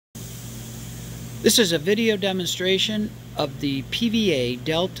This is a video demonstration of the PVA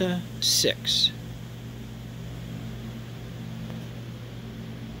Delta 6.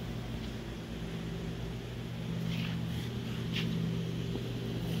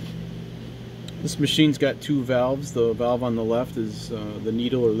 This machine's got two valves. The valve on the left is the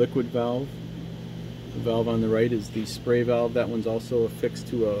needle or liquid valve. The valve on the right is the spray valve. That one's also affixed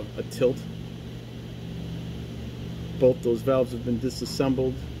to a tilt. Both those valves have been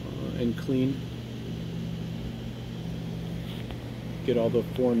disassembled and cleaned. Get all the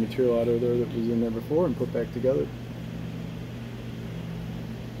foreign material out of there that was in there before and put back together.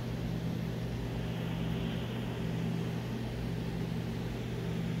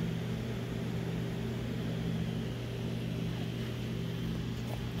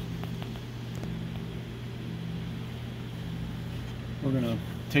 We're going to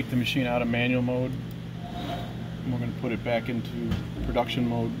take the machine out of manual mode and we're going to put it back into production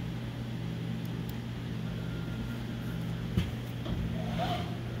mode.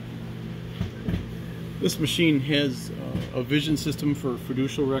 This machine has a vision system for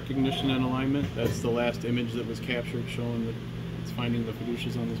fiducial recognition and alignment. That's the last image that was captured showing that it's finding the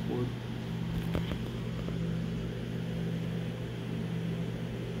fiducials on this board.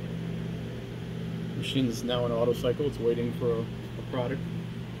 The machine is now in auto cycle. It's waiting for a product.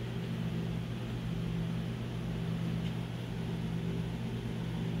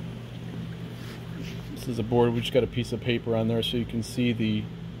 This is a board. We just got a piece of paper on there so you can see the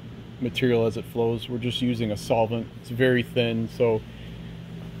material as it flows. We're just using a solvent. It's very thin, so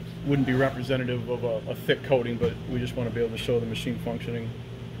wouldn't be representative of a thick coating, but we just want to be able to show the machine functioning.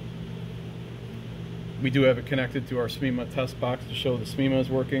 We do have it connected to our SMEMA test box to show the SMEMA is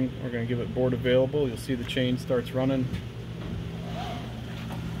working. We're going to give it board available. You'll see the chain starts running.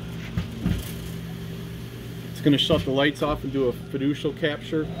 It's going to shut the lights off and do a fiducial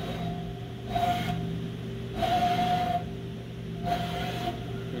capture.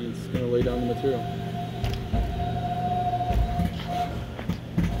 Going to lay down the material.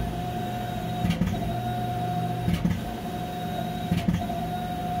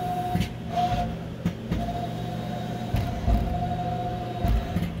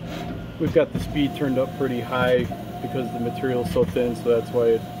 We've got the speed turned up pretty high because the material is so thin, so that's why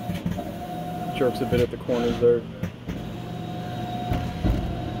it jerks a bit at the corners there.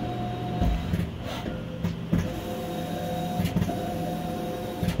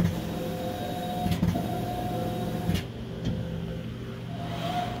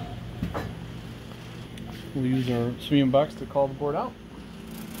 We'll use our SMEMA box to call the board out.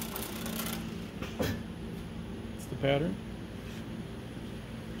 It's the pattern.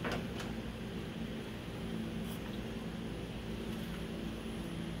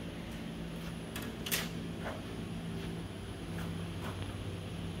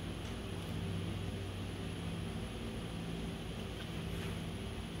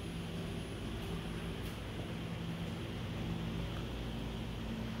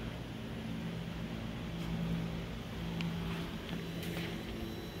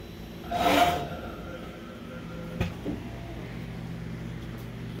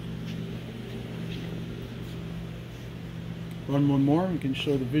 Run one more, we can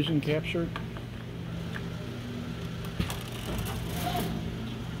show the vision capture.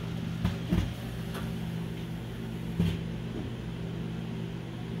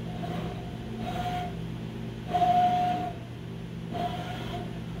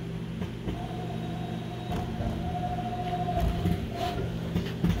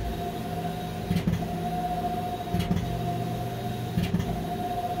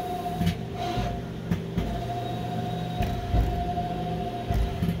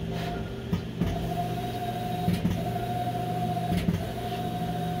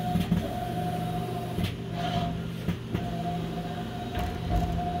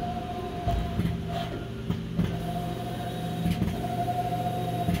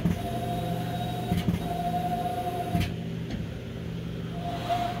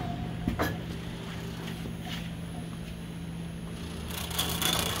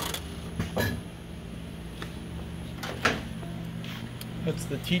 That's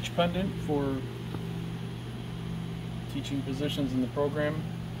the teach pendant for teaching positions in the program.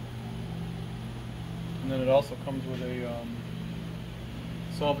 And then it also comes with a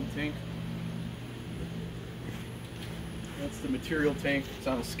solvent tank. That's the material tank. It's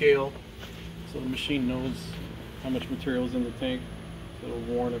on a scale, so the machine knows how much material is in the tank. So it'll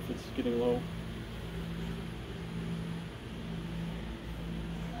warn if it's getting low.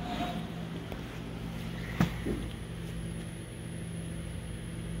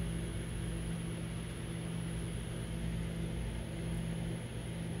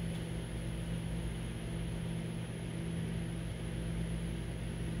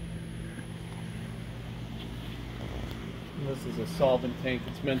 This is a solvent tank.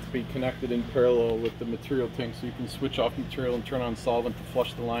 It's meant to be connected in parallel with the material tank, so you can switch off material and turn on solvent to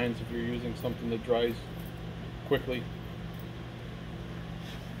flush the lines if you're using something that dries quickly.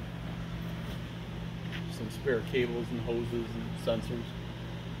 Some spare cables and hoses and sensors.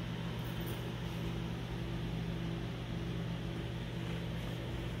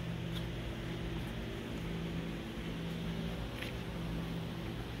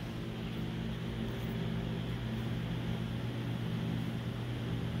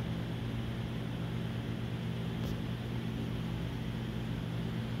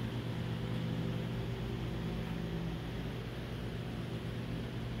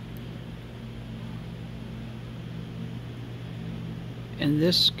 And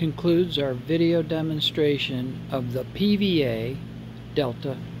this concludes our video demonstration of the PVA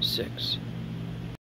Delta 6.